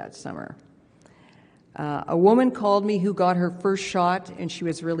sports that summer. A woman called me who got her first shot, and she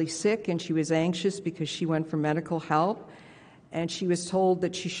was really sick, and she was anxious because she went for medical help, and she was told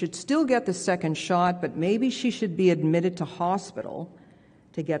that she should still get the second shot, but maybe she should be admitted to hospital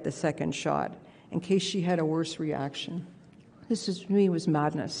to get the second shot in case she had a worse reaction. This, to me, was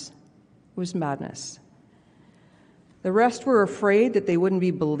madness. It was madness. The rest were afraid that they wouldn't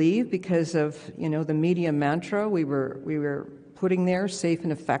be believed because of, the media mantra we were putting there, safe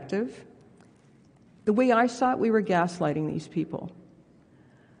and effective. The way I saw it, we were gaslighting these people.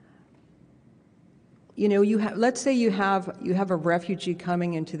 Let's say you have a refugee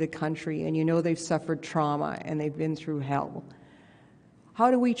coming into the country, and they've suffered trauma and they've been through hell. How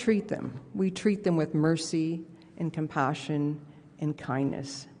do we treat them? We treat them with mercy and compassion and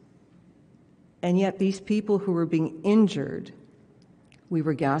kindness. And yet these people who were being injured, we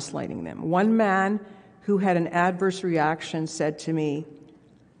were gaslighting them. One man who had an adverse reaction said to me,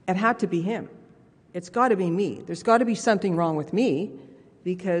 it had to be him. It's got to be me. There's got to be something wrong with me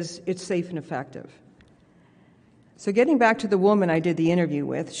because it's safe and effective. So getting back to the woman I did the interview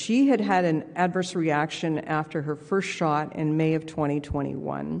with, she had had an adverse reaction after her first shot in May of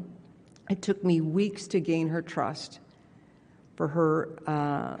 2021. It took me weeks to gain her trust for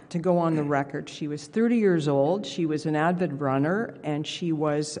her to go on the record. She was 30 years old. She was an avid runner, and she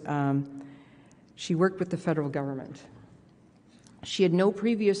worked with the federal government. She had no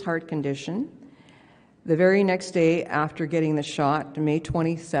previous heart condition. The very next day after getting the shot, May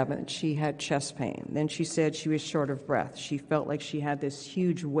 27th, she had chest pain. Then she said she was short of breath. She felt like she had this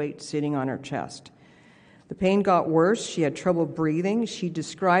huge weight sitting on her chest. The pain got worse. She had trouble breathing. She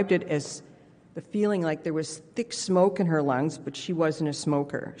described it as the feeling like there was thick smoke in her lungs, but she wasn't a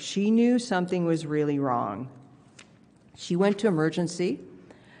smoker. She knew something was really wrong. She went to emergency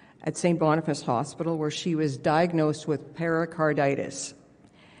at St. Boniface Hospital, where she was diagnosed with pericarditis.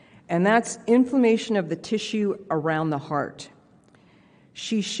 And that's inflammation of the tissue around the heart.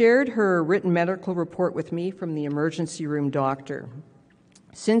 She shared her written medical report with me from the emergency room doctor.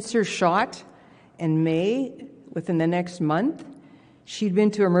 Since her shot in May, within the next month, she'd been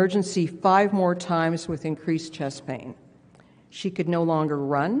to emergency 5 more times with increased chest pain. She could no longer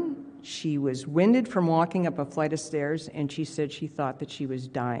run. She was winded from walking up a flight of stairs, and she said she thought that she was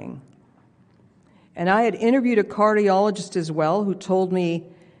dying. And I had interviewed a cardiologist as well who told me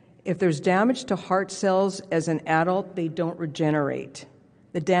if there's damage to heart cells as an adult, they don't regenerate.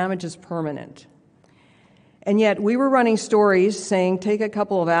 The damage is permanent. And yet we were running stories saying take a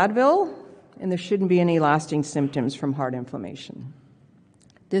couple of Advil and there shouldn't be any lasting symptoms from heart inflammation.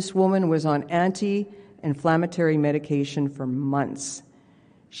 This woman was on anti-inflammatory medication for months.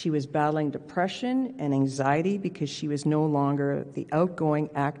 She was battling depression and anxiety because she was no longer the outgoing,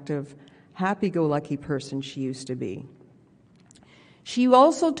 active, happy-go-lucky person she used to be. She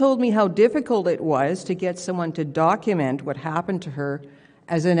also told me how difficult it was to get someone to document what happened to her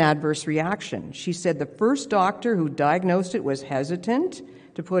as an adverse reaction. She said the first doctor who diagnosed it was hesitant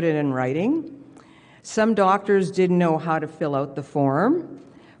to put it in writing. Some doctors didn't know how to fill out the form.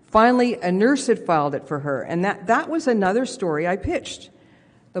 Finally, a nurse had filed it for her, and that was another story I pitched.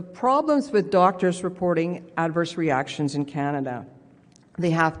 The problems with doctors reporting adverse reactions in Canada.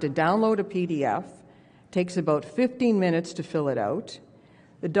 They have to download a PDF. Takes about 15 minutes to fill it out.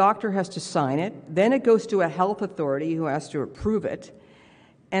 The doctor has to sign it. Then it goes to a health authority who has to approve it.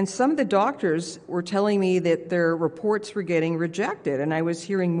 And some of the doctors were telling me that their reports were getting rejected, and I was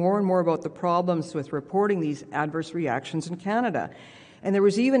hearing more and more about the problems with reporting these adverse reactions in Canada. And there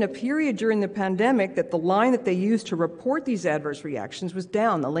was even a period during the pandemic that the line that they used to report these adverse reactions was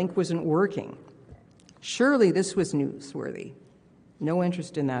down. The link wasn't working. Surely this was newsworthy. No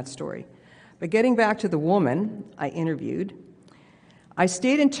interest in that story. But getting back to the woman I interviewed, I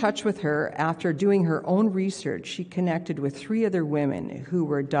stayed in touch with her after doing her own research. She connected with 3 other women who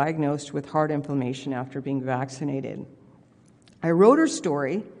were diagnosed with heart inflammation after being vaccinated. I wrote her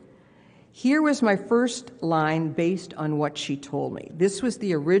story. Here was my first line based on what she told me. This was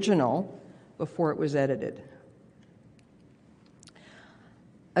the original before it was edited.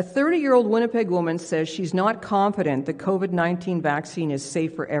 A 30-year-old Winnipeg woman says she's not confident the COVID-19 vaccine is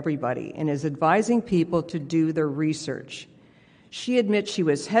safe for everybody and is advising people to do their research. She admits she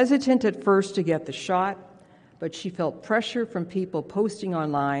was hesitant at first to get the shot, but she felt pressure from people posting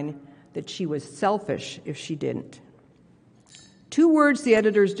online that she was selfish if she didn't. 2 words the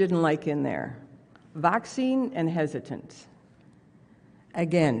editors didn't like in there: vaccine and hesitant.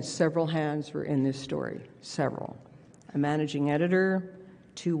 Again, several hands were in this story, several. A managing editor,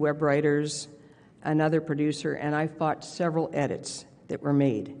 2 web writers, another producer, and I fought several edits that were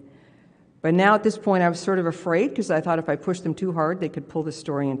made. But now at this point I was sort of afraid because I thought if I pushed them too hard they could pull the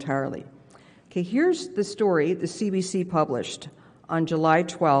story entirely. Okay, here's the story the CBC published on July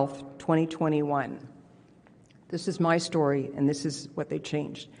 12th, 2021. This is my story, and this is what they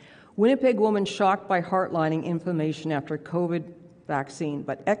changed. Winnipeg woman shocked by heart lining inflammation after COVID vaccine,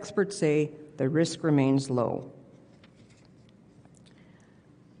 but experts say the risk remains low.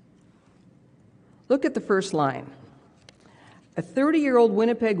 Look at the first line. A 30-year-old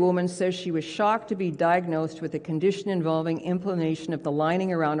Winnipeg woman says she was shocked to be diagnosed with a condition involving inflammation of the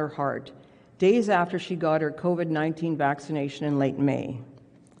lining around her heart days after she got her COVID-19 vaccination in late May.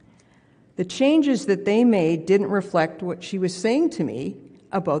 The changes that they made didn't reflect what she was saying to me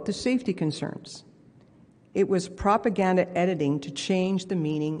about the safety concerns. It was propaganda editing to change the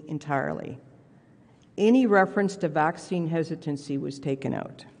meaning entirely. Any reference to vaccine hesitancy was taken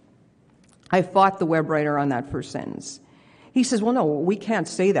out. I fought the web writer on that first sentence. He says, well, no, we can't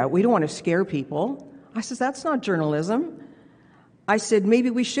say that. We don't want to scare people. I says, that's not journalism. I said, maybe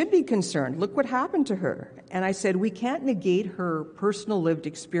we should be concerned. Look what happened to her. And I said, we can't negate her personal lived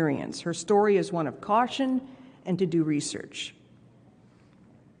experience. Her story is one of caution and to do research.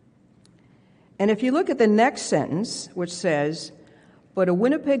 And if you look at the next sentence, which says, but a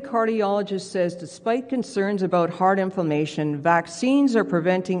Winnipeg cardiologist says despite concerns about heart inflammation, vaccines are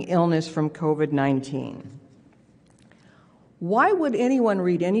preventing illness from COVID-19. Why would anyone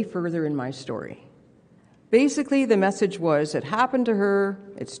read any further in my story? Basically, the message was, it happened to her,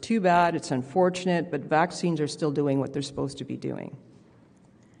 it's too bad, it's unfortunate, but vaccines are still doing what they're supposed to be doing.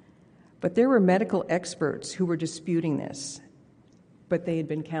 But there were medical experts who were disputing this. but they had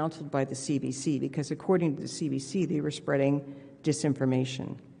been counseled by the CBC because according to the CBC, they were spreading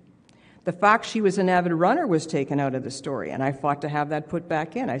disinformation. The fact she was an avid runner was taken out of the story, and I fought to have that put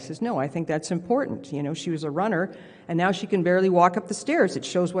back in. I says, no, I think that's important. You know, she was a runner, and now she can barely walk up the stairs. It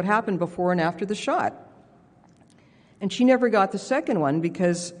shows what happened before and after the shot. And she never got the second one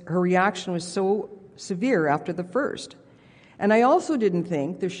because her reaction was so severe after the first. And I also didn't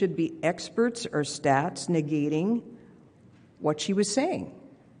think there should be experts or stats negating what she was saying,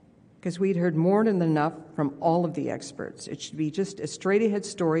 because we'd heard more than enough from all of the experts. It should be just a straight-ahead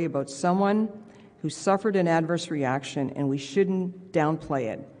story about someone who suffered an adverse reaction, and we shouldn't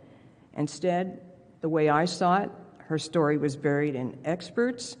downplay it. Instead, the way I saw it, her story was buried in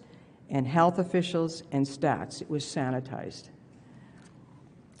experts and health officials and stats. It was sanitized.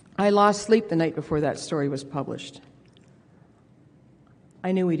 I lost sleep the night before that story was published.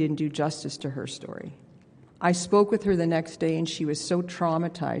 I knew we didn't do justice to her story. I spoke with her the next day, and she was so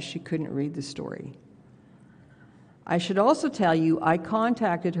traumatized she couldn't read the story. I should also tell you, I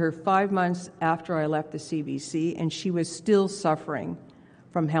contacted her 5 months after I left the CBC, and she was still suffering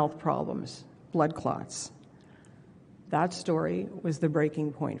from health problems, blood clots. That story was the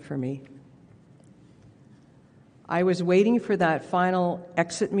breaking point for me. I was waiting for that final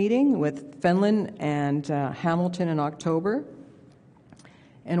exit meeting with Fenelon and Hamilton in October.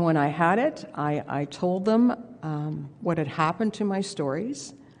 And when I had it, I told them what had happened to my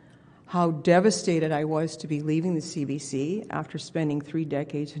stories, how devastated I was to be leaving the CBC after spending 3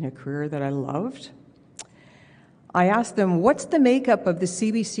 decades in a career that I loved. I asked them, what's the makeup of the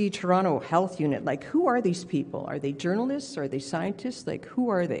CBC Toronto Health Unit? Like, who are these people? Are they journalists? Are they scientists? Like, who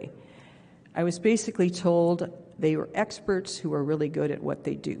are they? I was basically told they were experts who are really good at what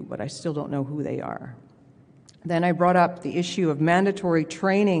they do, but I still don't know who they are. Then I brought up the issue of mandatory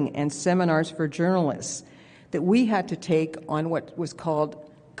training and seminars for journalists that we had to take on what was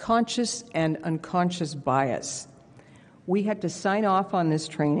called conscious and unconscious bias. We had to sign off on this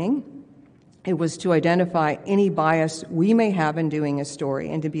training. It was to identify any bias we may have in doing a story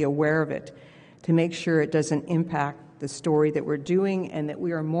and to be aware of it, to make sure it doesn't impact the story that we're doing and that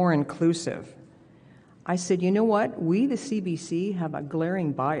we are more inclusive. I said, you know what? We, the CBC, have a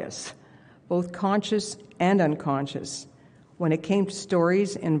glaring bias, both conscious and unconscious, when it came to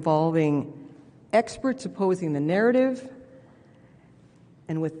stories involving experts opposing the narrative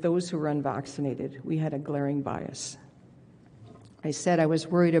and with those who were unvaccinated. We had a glaring bias. I said I was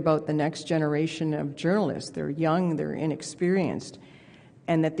worried about the next generation of journalists. They're young, they're inexperienced,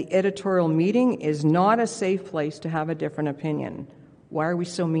 and that the editorial meeting is not a safe place to have a different opinion. Why are we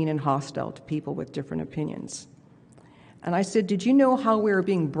so mean and hostile to people with different opinions? And I said, did you know how we were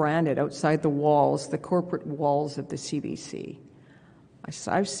being branded outside the walls, the corporate walls of the CBC?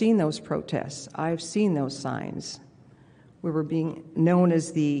 I've seen those protests. I've seen those signs. We were being known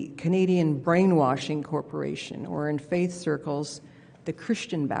as the Canadian Brainwashing Corporation, or in faith circles, the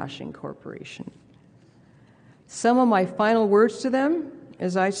Christian Bashing Corporation. Some of my final words to them,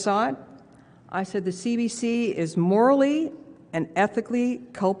 as I saw it, I said the CBC is morally and ethically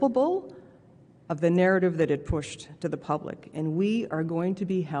culpable of the narrative that it pushed to the public, and we are going to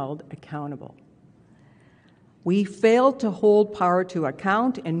be held accountable. We failed to hold power to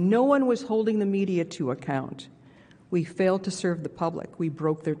account, and no one was holding the media to account. We failed to serve the public. We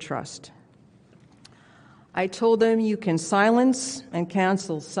broke their trust. I told them you can silence and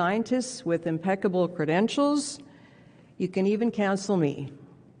cancel scientists with impeccable credentials. You can even cancel me.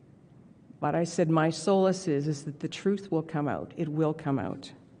 But I said my solace is that the truth will come out. It will come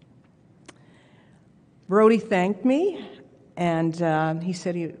out. Brody thanked me, and he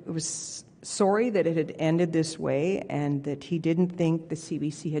said he was sorry that it had ended this way and that he didn't think the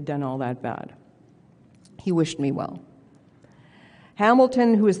CBC had done all that bad. He wished me well.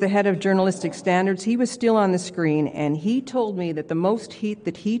 Hamilton, who is the head of journalistic standards, he was still on the screen, and he told me that the most heat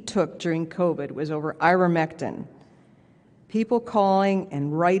that he took during COVID was over ivermectin. People calling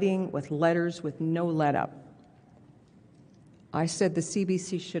and writing with letters with no let-up. I said the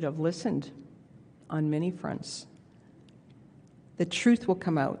CBC should have listened on many fronts. The truth will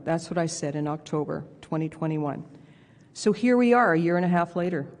come out. That's what I said in October 2021. So here we are, a year and a half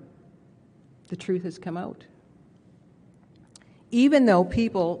later. The truth has come out. Even though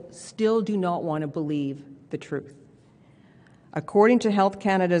people still do not want to believe the truth. According to Health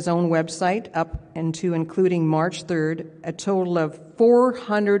Canada's own website, up into including March 3rd, a total of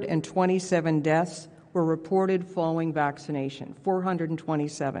 427 deaths were reported following vaccination.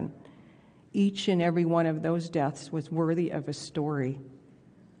 427. Each and every one of those deaths was worthy of a story.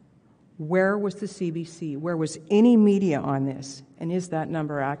 Where was the CBC? Where was any media on this? And is that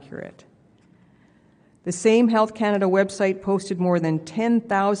number accurate? The same Health Canada website posted more than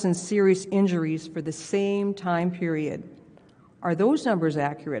 10,000 serious injuries for the same time period. Are those numbers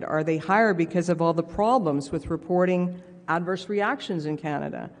accurate? Are they higher because of all the problems with reporting adverse reactions in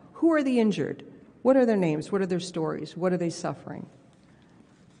Canada? Who are the injured? What are their names? What are their stories? What are they suffering?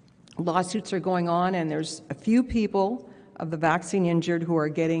 Lawsuits are going on, and there's a few people of the vaccine injured who are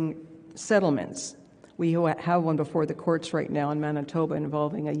getting settlements. We have one before the courts right now in Manitoba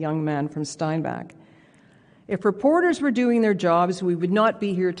involving a young man from Steinbach. If reporters were doing their jobs, we would not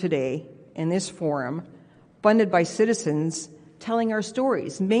be here today in this forum, funded by citizens, telling our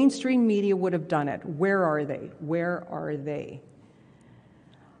stories. Mainstream media would have done it. Where are they? Where are they?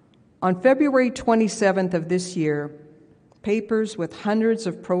 On February 27th of this year, papers with hundreds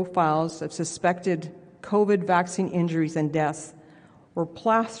of profiles of suspected COVID vaccine injuries and deaths were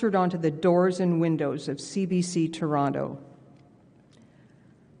plastered onto the doors and windows of CBC Toronto.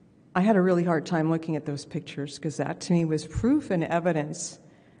 I had a really hard time looking at those pictures because that to me was proof and evidence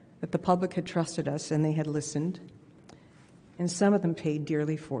that the public had trusted us and they had listened, and some of them paid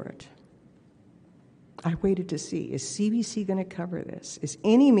dearly for it. I waited to see, is CBC going to cover this? Is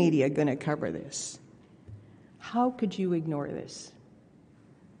any media going to cover this? How could you ignore this?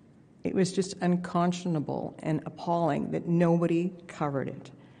 It was just unconscionable and appalling that nobody covered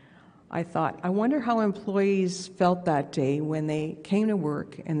it. I thought, I wonder how employees felt that day when they came to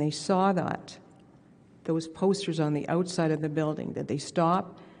work and they saw those posters on the outside of the building. Did they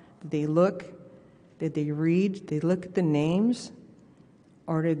stop? Did they look? Did they read? Did they look at the names?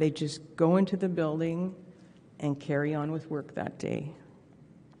 Or did they just go into the building and carry on with work that day?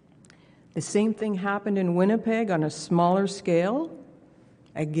 The same thing happened in Winnipeg on a smaller scale.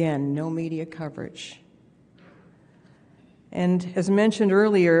 Again, no media coverage. And as mentioned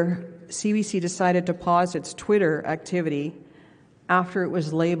earlier, CBC decided to pause its Twitter activity after it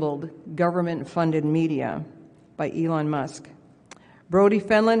was labeled government-funded media by Elon Musk. Brodie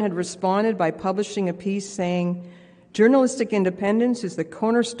Fenlon had responded by publishing a piece saying, "Journalistic independence is the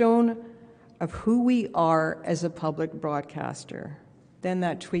cornerstone of who we are as a public broadcaster." Then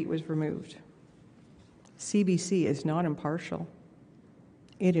that tweet was removed. CBC is not impartial.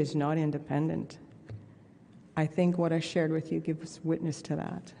 It is not independent. I think what I shared with you gives witness to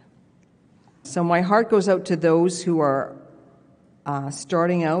that. So my heart goes out to those who are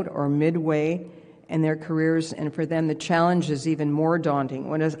starting out or midway in their careers, and for them the challenge is even more daunting.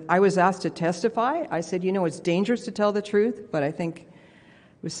 When I was asked to testify, I said, it's dangerous to tell the truth, but I think it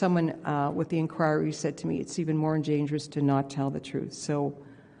was someone with the Inquiry who said to me, it's even more dangerous to not tell the truth. So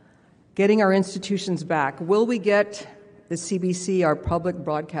getting our institutions back. Will we get the CBC, our public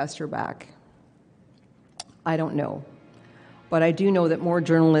broadcaster, back? I don't know. But I do know that more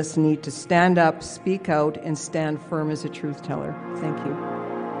journalists need to stand up, speak out, and stand firm as a truth teller. Thank you.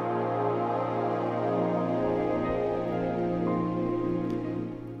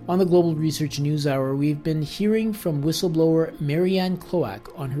 On the Global Research News Hour, we've been hearing from whistleblower Marianne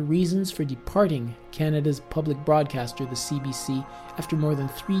Klowak on her reasons for departing Canada's public broadcaster, the CBC, after more than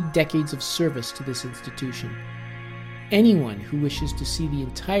 3 decades of service to this institution. Anyone who wishes to see the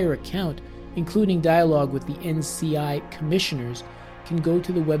entire account, including dialogue with the NCI commissioners, can go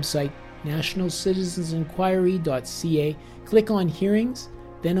to the website nationalcitizensinquiry.ca, click on Hearings,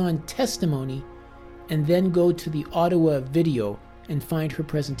 then on Testimony, and then go to the Ottawa video and find her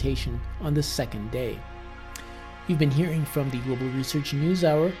presentation on the second day. You've been hearing from the Global Research News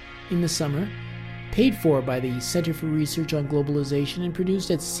Hour in the summer, paid for by the Center for Research on Globalization and produced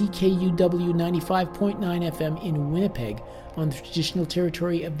at CKUW 95.9 FM in Winnipeg on the traditional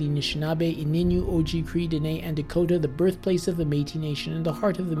territory of the Anishinaabe, Ininu, Oji, Cree, Dene, and Dakota, the birthplace of the Métis Nation and the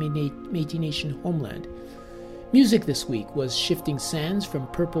heart of the Métis Nation homeland. Music this week was Shifting Sands from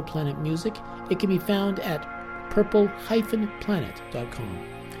Purple Planet Music. It can be found at purple-planet.com.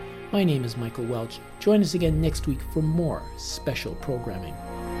 My name is Michael Welch. Join us again next week for more special programming.